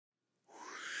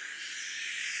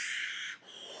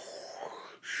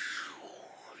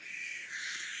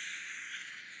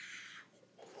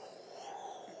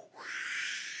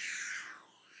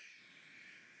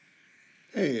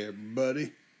Hey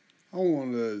everybody, I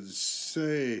want to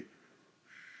say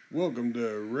welcome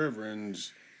to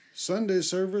Reverend's Sunday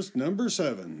service number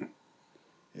 7.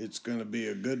 It's going to be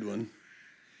a good one.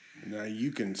 Now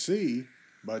you can see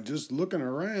by just looking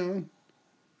around,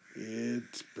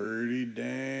 it's pretty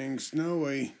dang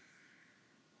snowy.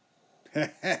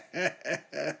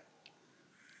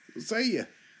 See ya.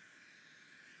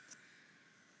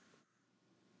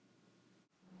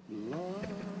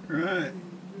 Right.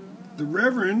 The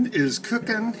Reverend is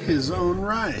cooking his own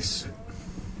rice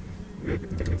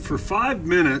for 5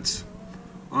 minutes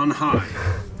on high.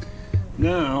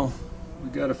 Now we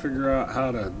got to figure out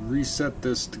how to reset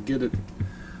this to get it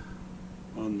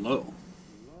on low.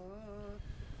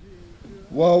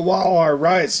 Well, while our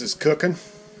rice is cooking,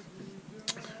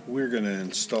 we're going to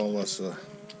install us a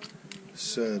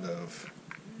set of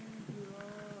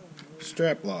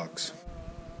strap locks.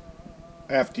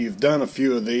 After you've done a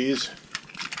few of these,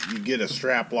 you get a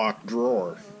strap lock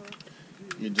drawer.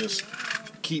 You just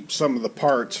keep some of the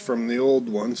parts from the old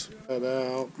ones. Cut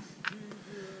out.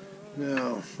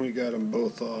 Now we got them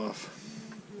both off.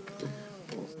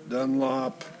 Both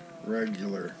Dunlop,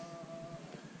 regular.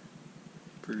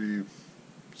 Pretty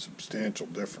substantial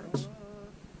difference.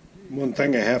 One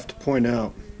thing I have to point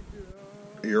out,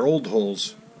 your old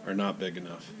holes are not big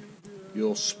enough.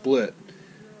 You'll split.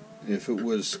 If it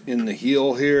was in the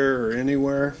heel here or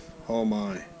anywhere, oh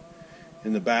my.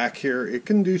 In the back here, it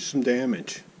can do some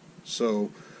damage.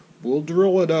 So we'll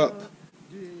drill it up.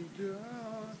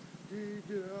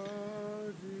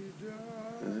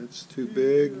 That's too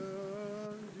big.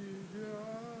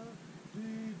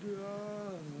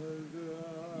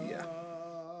 Yeah.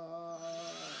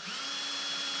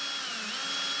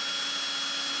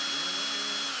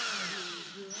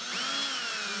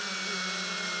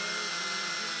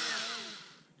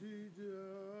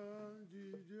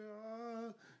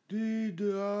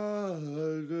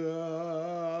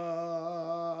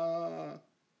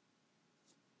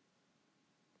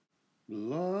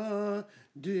 La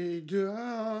dee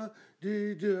da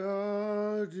dee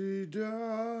da dee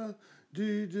da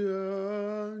dee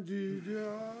da dee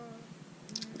da.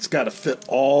 It's got to fit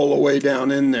all the way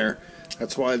down in there.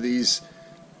 That's why these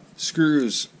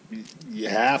screws, you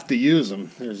have to use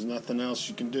them. There's nothing else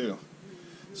you can do.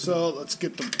 So let's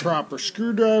get the proper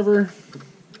screwdriver.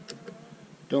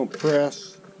 Don't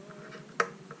press.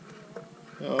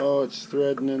 Oh, it's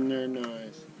threading in there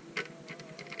nice.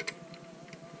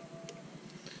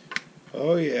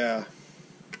 Oh yeah.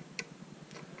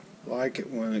 Like it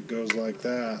when it goes like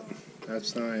that.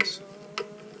 That's nice.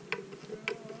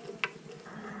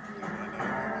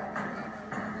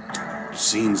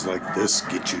 Scenes like this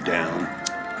get you down.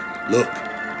 Look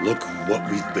what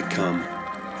we've become.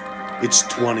 It's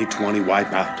 2020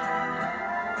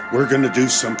 wipeout. We're gonna do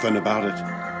something about it.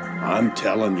 I'm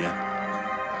telling you.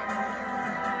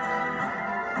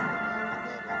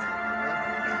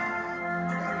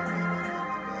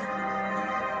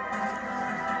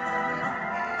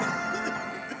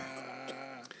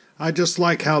 I just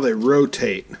like how they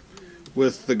rotate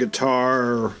with the guitar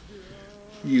or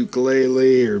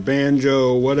ukulele or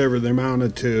banjo, whatever they're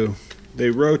mounted to.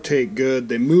 They rotate good,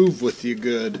 they move with you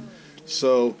good,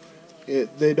 so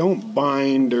they don't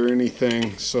bind or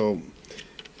anything. So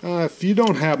if you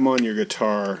don't have them on your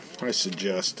guitar, I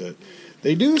suggest it.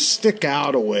 They do stick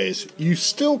out a ways. You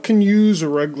still can use a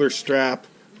regular strap,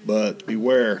 but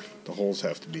beware, the holes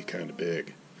have to be kind of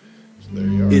big. So there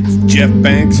you are. It's Jeff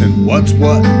Banks and What's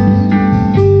What?